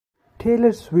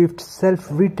Taylor Swift's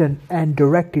self-written and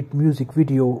directed music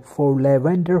video for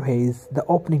Lavender Haze, the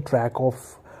opening track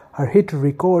of her hit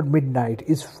record Midnight,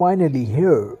 is finally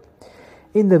here.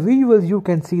 In the visuals, you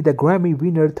can see the Grammy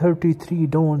winner 33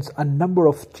 dons a number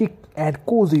of chic and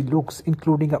cozy looks,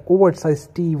 including an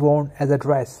oversized tee worn as a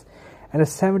dress and a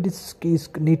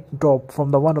 70s knit top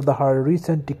from one of her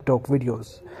recent TikTok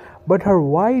videos. But her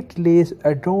white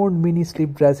lace-adorned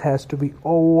mini-slip dress has to be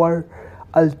our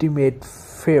ultimate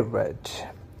favorite.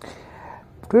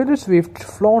 Taylor Swift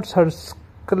flaunts her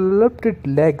sculpted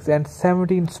legs and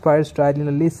 70s-inspired style in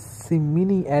a lacy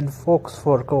mini and fox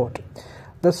fur coat.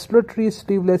 The slutty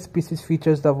sleeveless piece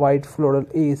features the white floral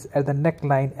lace at the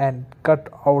neckline and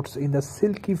cutouts in the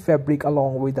silky fabric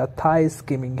along with the thighs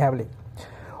skimming heavily.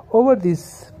 Over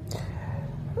this,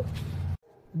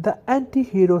 the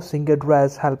anti-hero singer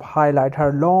dress helps highlight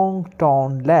her long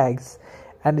toned legs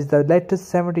and is the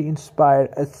latest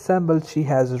 70s-inspired ensemble she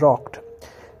has rocked.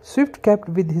 Swift kept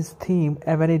with his theme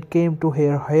and when it came to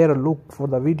her hair look for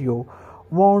the video,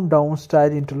 worn down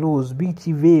style into loose,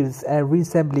 beachy waves and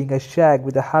resembling a shag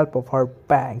with the help of her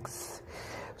bangs.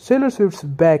 Taylor Swift's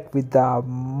back with the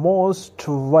most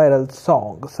viral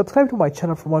song. Subscribe to my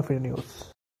channel for more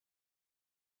news.